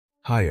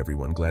Hi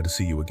everyone, glad to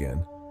see you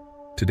again.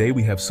 Today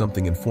we have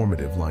something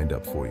informative lined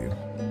up for you.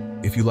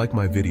 If you like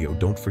my video,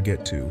 don't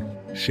forget to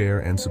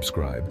share and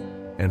subscribe,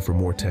 and for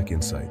more tech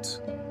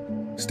insights.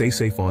 Stay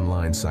safe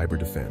online, cyber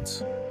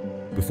defense.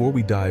 Before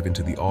we dive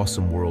into the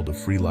awesome world of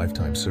free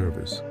lifetime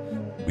servers,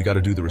 we gotta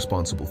do the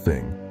responsible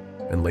thing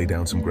and lay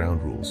down some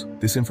ground rules.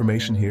 This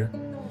information here,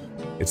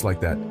 it's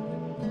like that,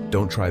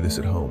 don't try this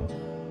at home.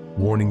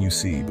 Warning you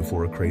see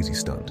before a crazy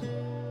stunt.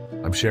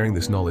 I'm sharing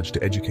this knowledge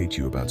to educate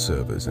you about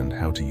servers and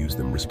how to use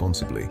them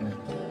responsibly.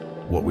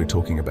 What we're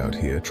talking about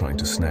here, trying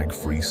to snag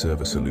free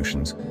server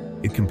solutions,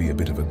 it can be a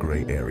bit of a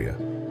gray area.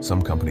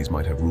 Some companies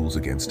might have rules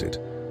against it.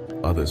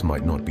 Others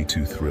might not be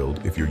too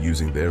thrilled if you're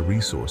using their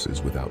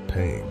resources without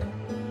paying.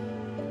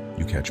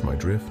 You catch my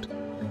drift?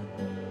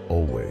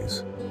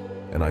 Always,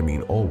 and I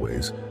mean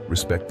always,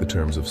 respect the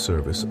terms of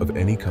service of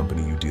any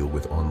company you deal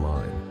with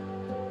online.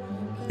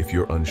 If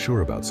you're unsure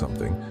about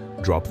something,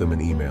 drop them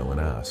an email and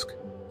ask.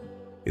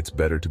 It's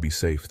better to be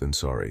safe than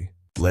sorry.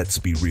 Let's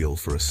be real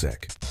for a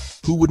sec.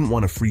 Who wouldn't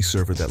want a free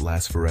server that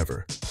lasts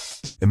forever?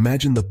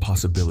 Imagine the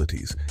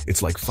possibilities.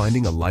 It's like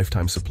finding a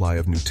lifetime supply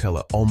of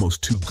Nutella,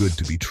 almost too good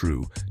to be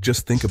true.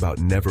 Just think about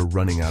never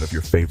running out of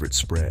your favorite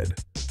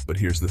spread. But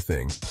here's the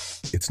thing,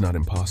 it's not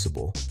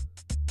impossible.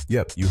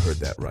 Yep, you heard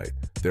that right.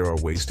 There are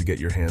ways to get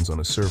your hands on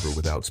a server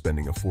without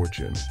spending a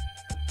fortune.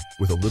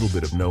 With a little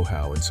bit of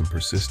know-how and some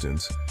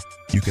persistence,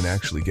 you can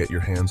actually get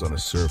your hands on a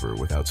server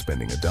without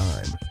spending a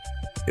dime.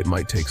 It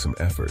might take some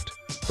effort,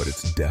 but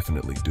it's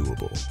definitely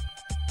doable.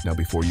 Now,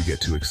 before you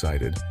get too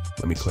excited,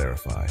 let me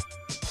clarify.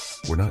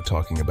 We're not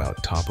talking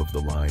about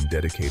top-of-the-line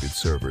dedicated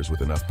servers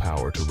with enough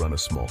power to run a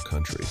small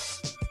country.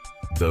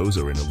 Those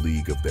are in a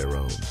league of their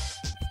own.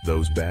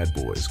 Those bad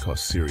boys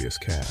cost serious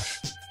cash.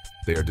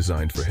 They are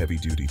designed for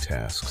heavy-duty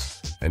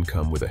tasks and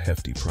come with a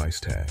hefty price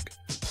tag.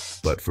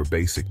 But for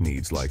basic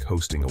needs like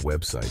hosting a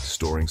website,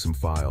 storing some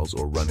files,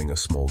 or running a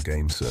small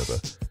game server,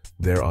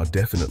 there are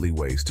definitely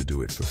ways to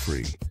do it for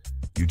free.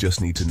 You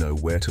just need to know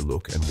where to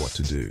look and what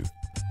to do.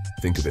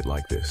 Think of it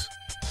like this.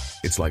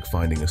 It's like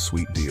finding a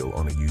sweet deal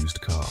on a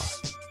used car.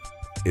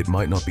 It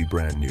might not be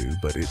brand new,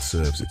 but it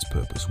serves its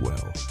purpose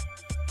well.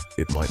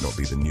 It might not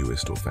be the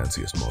newest or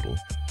fanciest model,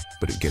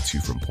 but it gets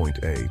you from point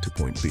A to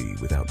point B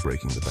without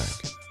breaking the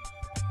bank.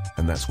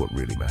 And that's what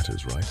really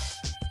matters, right?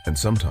 And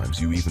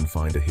sometimes you even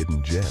find a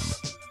hidden gem,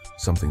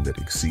 something that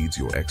exceeds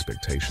your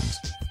expectations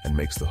and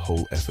makes the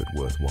whole effort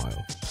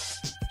worthwhile.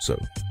 So,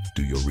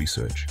 do your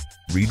research,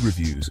 read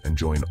reviews, and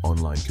join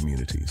online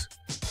communities.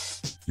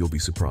 You'll be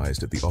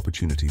surprised at the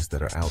opportunities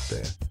that are out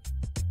there.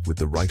 With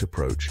the right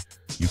approach,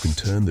 you can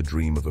turn the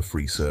dream of a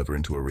free server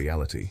into a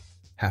reality.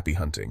 Happy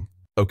hunting.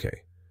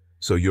 Okay,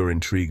 so you're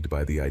intrigued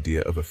by the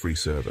idea of a free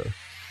server.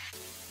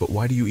 But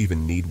why do you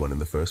even need one in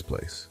the first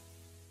place?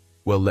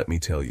 Well, let me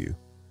tell you.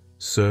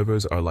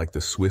 Servers are like the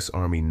Swiss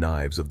Army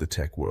knives of the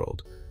tech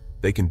world.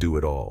 They can do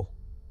it all.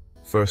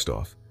 First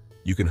off,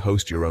 you can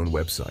host your own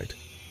website.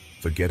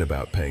 Forget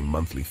about paying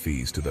monthly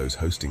fees to those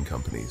hosting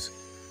companies.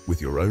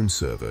 With your own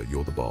server,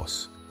 you're the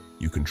boss.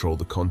 You control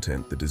the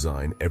content, the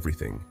design,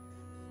 everything.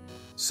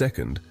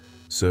 Second,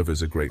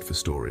 servers are great for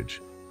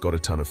storage. Got a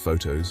ton of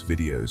photos,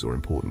 videos, or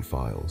important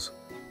files.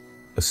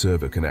 A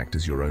server can act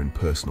as your own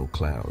personal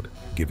cloud,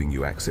 giving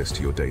you access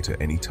to your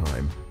data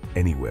anytime,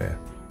 anywhere.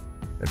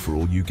 And for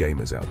all you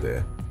gamers out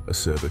there, a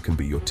server can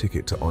be your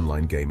ticket to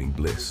online gaming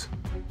bliss.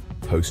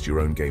 Host your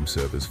own game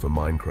servers for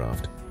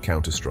Minecraft,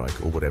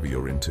 Counter-Strike, or whatever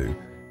you're into,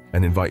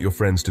 and invite your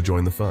friends to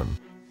join the fun.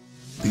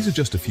 These are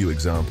just a few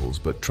examples,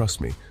 but trust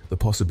me, the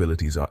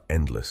possibilities are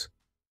endless.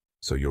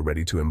 So you're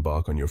ready to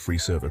embark on your free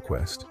server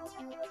quest?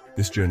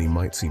 This journey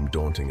might seem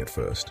daunting at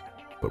first,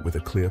 but with a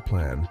clear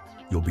plan,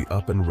 you'll be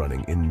up and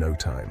running in no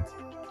time.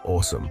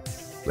 Awesome.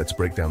 Let's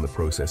break down the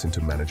process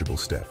into manageable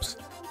steps,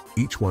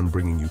 each one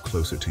bringing you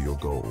closer to your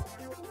goal.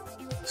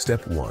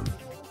 Step 1.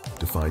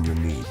 Define your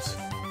needs.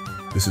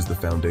 This is the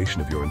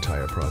foundation of your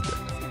entire project.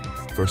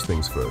 First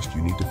things first,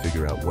 you need to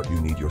figure out what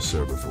you need your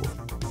server for.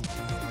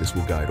 This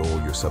will guide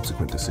all your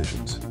subsequent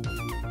decisions.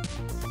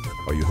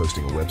 Are you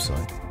hosting a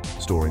website,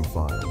 storing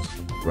files,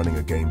 running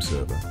a game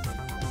server?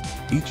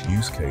 Each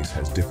use case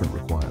has different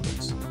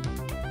requirements.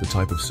 The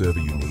type of server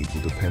you need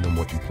will depend on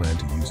what you plan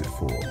to use it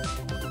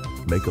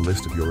for. Make a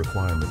list of your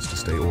requirements to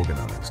stay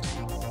organized.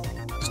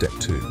 Step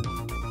 2.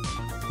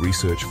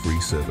 Research free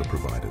server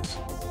providers.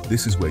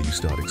 This is where you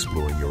start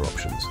exploring your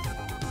options.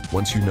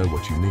 Once you know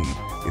what you need,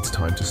 it's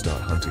time to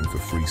start hunting for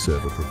free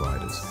server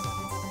providers.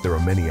 There are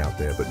many out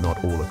there, but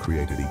not all are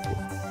created equal.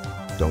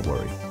 Don't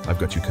worry, I've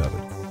got you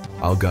covered.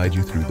 I'll guide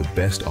you through the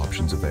best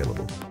options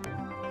available.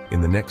 In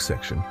the next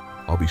section,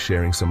 I'll be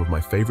sharing some of my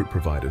favorite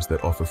providers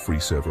that offer free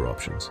server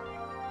options.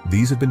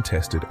 These have been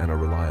tested and are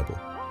reliable.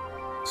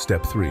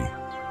 Step 3.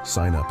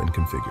 Sign up and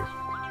configure.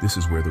 This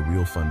is where the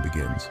real fun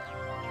begins.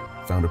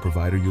 Found a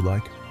provider you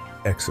like?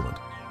 Excellent.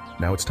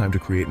 Now it's time to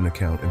create an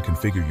account and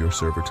configure your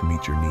server to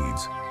meet your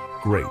needs.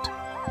 Great.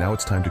 Now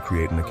it's time to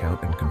create an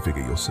account and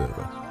configure your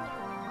server.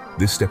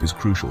 This step is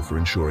crucial for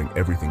ensuring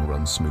everything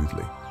runs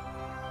smoothly.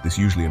 This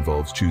usually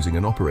involves choosing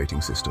an operating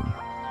system,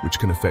 which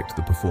can affect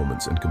the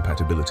performance and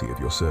compatibility of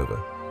your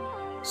server.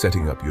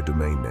 Setting up your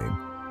domain name,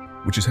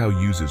 which is how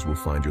users will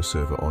find your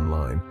server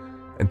online,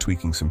 and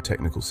tweaking some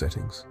technical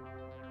settings.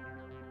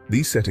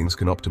 These settings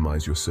can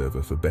optimize your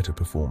server for better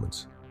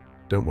performance.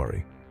 Don't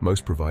worry,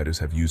 most providers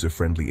have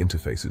user-friendly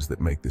interfaces that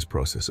make this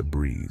process a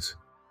breeze.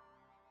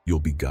 You'll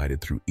be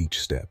guided through each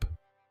step.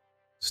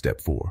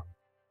 Step 4.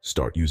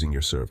 Start using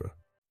your server.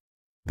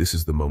 This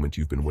is the moment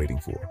you've been waiting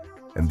for,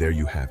 and there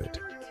you have it.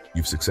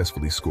 You've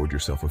successfully scored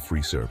yourself a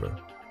free server.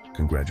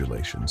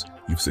 Congratulations,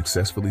 you've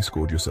successfully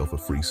scored yourself a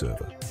free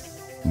server.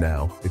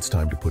 Now, it's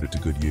time to put it to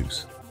good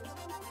use.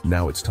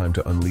 Now it's time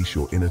to unleash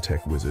your inner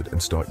tech wizard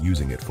and start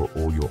using it for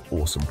all your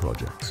awesome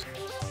projects.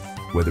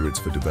 Whether it's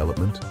for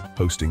development,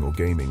 hosting, or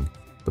gaming,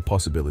 the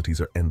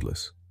possibilities are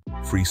endless.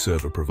 Free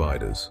server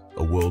providers,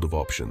 a world of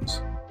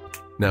options.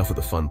 Now for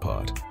the fun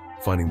part,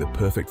 finding the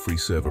perfect free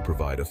server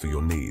provider for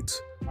your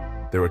needs.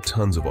 There are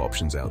tons of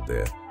options out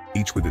there,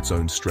 each with its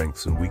own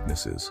strengths and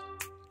weaknesses.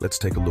 Let's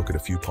take a look at a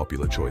few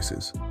popular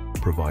choices.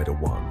 Provider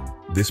 1.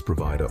 This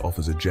provider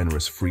offers a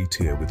generous free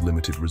tier with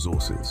limited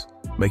resources,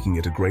 making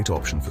it a great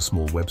option for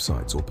small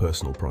websites or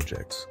personal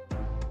projects.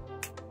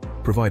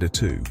 Provider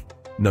 2.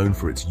 Known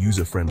for its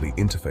user-friendly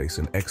interface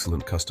and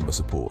excellent customer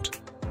support,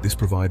 this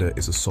provider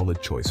is a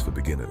solid choice for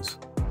beginners.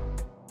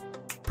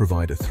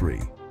 Provider 3.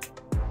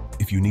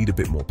 If you need a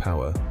bit more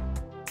power,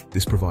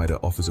 this provider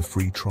offers a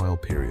free trial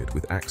period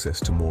with access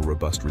to more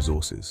robust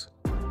resources.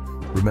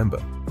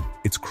 Remember,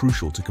 it's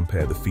crucial to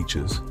compare the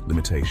features,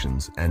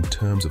 limitations, and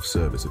terms of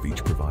service of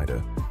each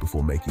provider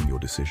before making your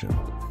decision.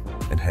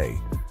 And hey,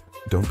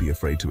 don't be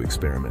afraid to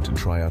experiment and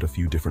try out a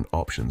few different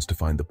options to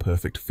find the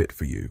perfect fit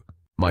for you.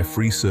 My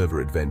free server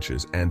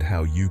adventures and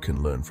how you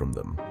can learn from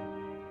them.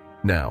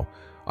 Now,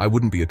 I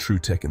wouldn't be a true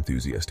tech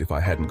enthusiast if I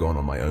hadn't gone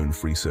on my own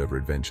free server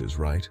adventures,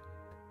 right?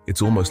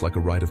 It's almost like a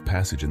rite of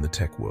passage in the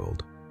tech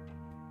world.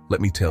 Let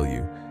me tell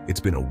you,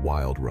 it's been a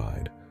wild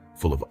ride,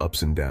 full of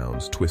ups and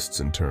downs, twists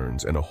and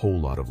turns, and a whole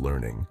lot of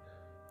learning.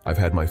 I've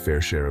had my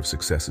fair share of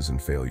successes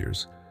and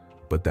failures,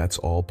 but that's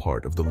all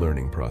part of the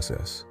learning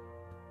process.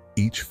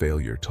 Each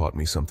failure taught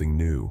me something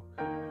new,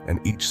 and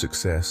each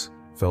success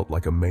felt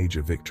like a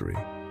major victory.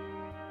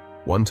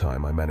 One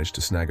time I managed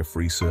to snag a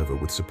free server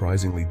with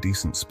surprisingly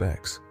decent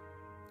specs.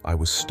 I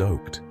was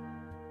stoked.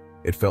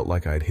 It felt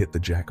like I had hit the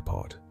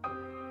jackpot.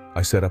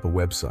 I set up a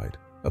website,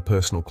 a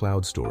personal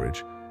cloud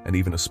storage, and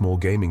even a small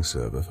gaming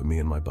server for me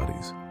and my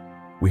buddies.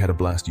 We had a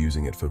blast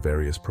using it for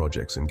various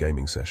projects and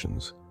gaming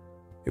sessions.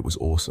 It was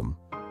awesome.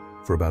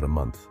 For about a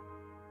month,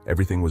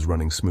 everything was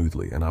running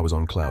smoothly and I was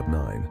on cloud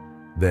 9.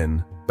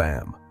 Then,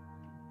 bam!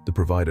 The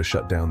provider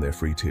shut down their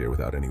free tier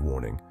without any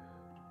warning.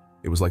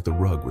 It was like the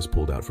rug was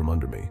pulled out from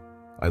under me.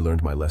 I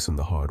learned my lesson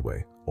the hard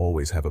way.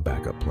 Always have a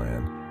backup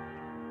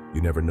plan.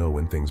 You never know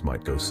when things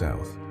might go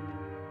south.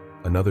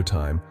 Another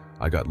time,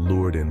 I got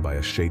lured in by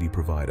a shady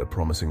provider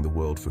promising the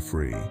world for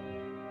free.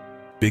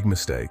 Big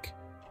mistake.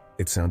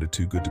 It sounded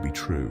too good to be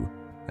true,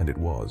 and it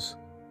was.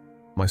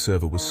 My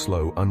server was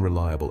slow,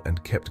 unreliable,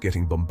 and kept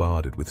getting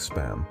bombarded with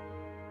spam.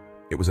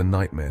 It was a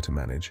nightmare to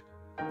manage.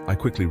 I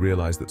quickly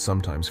realized that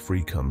sometimes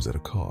free comes at a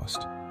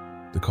cost.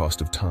 The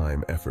cost of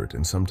time, effort,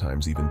 and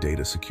sometimes even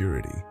data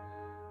security.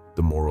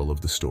 The moral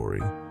of the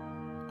story: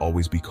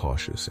 always be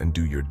cautious and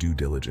do your due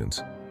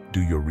diligence.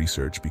 Do your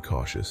research, be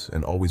cautious,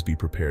 and always be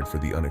prepared for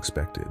the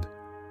unexpected.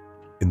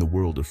 In the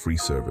world of free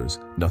servers,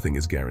 nothing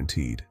is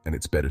guaranteed, and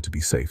it's better to be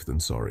safe than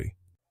sorry.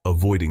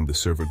 Avoiding the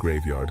server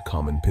graveyard: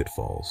 common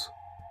pitfalls.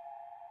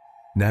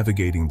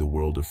 Navigating the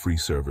world of free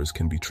servers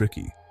can be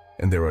tricky,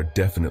 and there are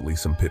definitely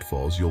some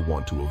pitfalls you'll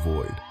want to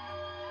avoid.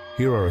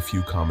 Here are a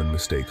few common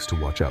mistakes to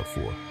watch out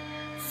for.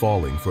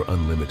 Falling for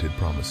unlimited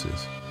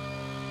promises.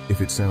 If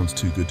it sounds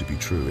too good to be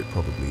true, it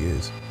probably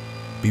is.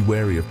 Be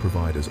wary of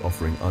providers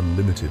offering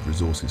unlimited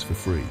resources for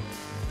free.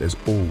 There's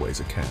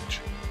always a catch.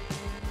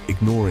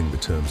 Ignoring the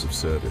terms of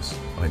service.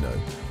 I know,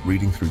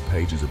 reading through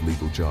pages of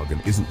legal jargon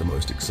isn't the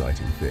most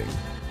exciting thing,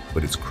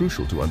 but it's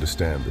crucial to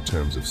understand the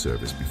terms of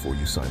service before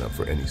you sign up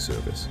for any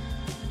service.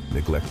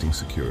 Neglecting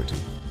security.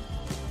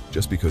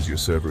 Just because your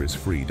server is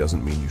free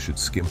doesn't mean you should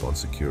skimp on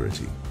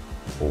security.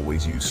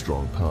 Always use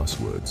strong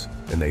passwords,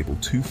 enable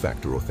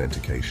two-factor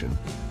authentication,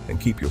 and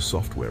keep your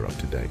software up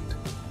to date.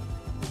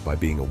 By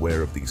being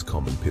aware of these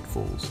common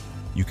pitfalls,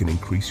 you can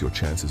increase your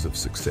chances of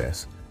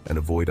success and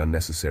avoid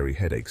unnecessary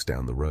headaches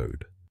down the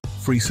road.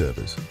 Free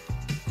servers,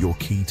 your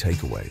key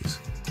takeaways.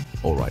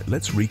 Alright,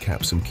 let's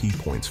recap some key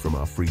points from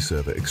our free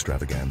server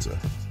extravaganza.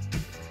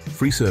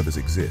 Free servers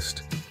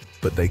exist,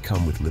 but they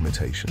come with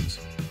limitations.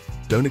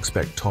 Don't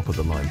expect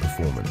top-of-the-line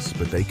performance,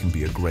 but they can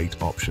be a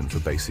great option for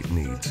basic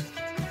needs.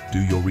 Do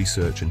your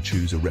research and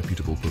choose a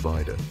reputable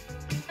provider.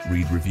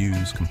 Read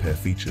reviews, compare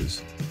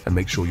features, and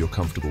make sure you're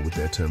comfortable with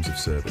their terms of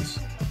service.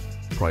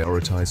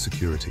 Prioritize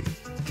security.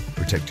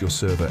 Protect your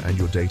server and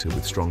your data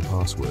with strong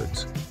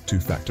passwords,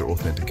 two-factor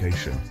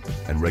authentication,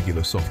 and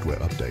regular software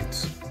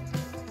updates.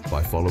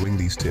 By following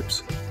these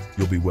tips,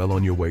 you'll be well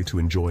on your way to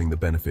enjoying the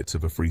benefits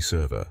of a free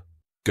server.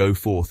 Go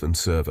forth and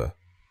server.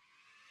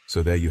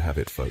 So there you have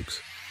it, folks.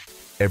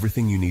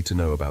 Everything you need to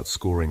know about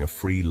scoring a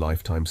free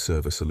lifetime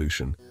server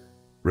solution.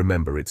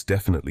 Remember, it's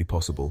definitely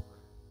possible,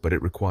 but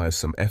it requires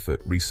some effort,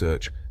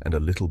 research, and a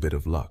little bit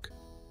of luck.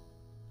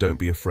 Don't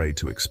be afraid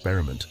to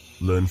experiment,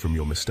 learn from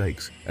your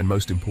mistakes, and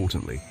most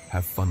importantly,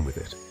 have fun with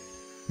it.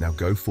 Now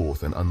go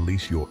forth and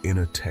unleash your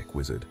inner tech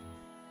wizard.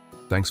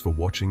 Thanks for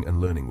watching and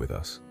learning with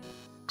us.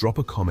 Drop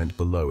a comment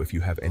below if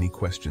you have any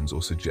questions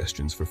or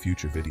suggestions for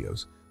future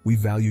videos. We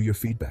value your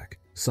feedback.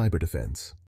 Cyber Defense.